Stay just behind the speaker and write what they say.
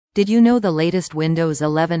Did you know the latest Windows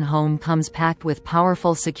 11 Home comes packed with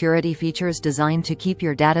powerful security features designed to keep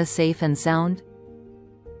your data safe and sound?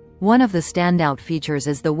 One of the standout features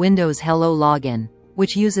is the Windows Hello login,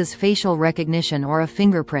 which uses facial recognition or a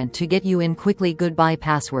fingerprint to get you in quickly. Goodbye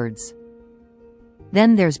passwords.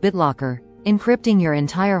 Then there's BitLocker, encrypting your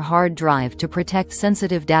entire hard drive to protect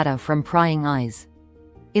sensitive data from prying eyes.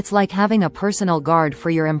 It's like having a personal guard for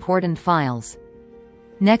your important files.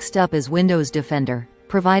 Next up is Windows Defender,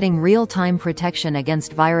 providing real-time protection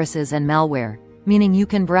against viruses and malware, meaning you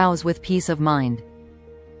can browse with peace of mind.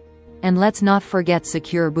 And let's not forget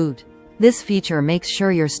Secure Boot. This feature makes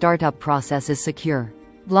sure your startup process is secure,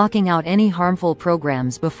 blocking out any harmful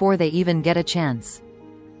programs before they even get a chance.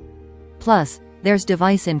 Plus, there's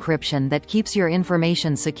device encryption that keeps your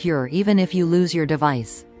information secure even if you lose your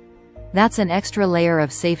device. That's an extra layer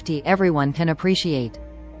of safety everyone can appreciate.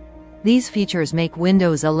 These features make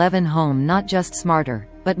Windows 11 Home not just smarter,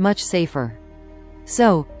 but much safer.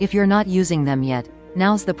 So, if you're not using them yet,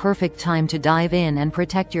 now's the perfect time to dive in and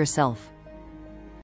protect yourself.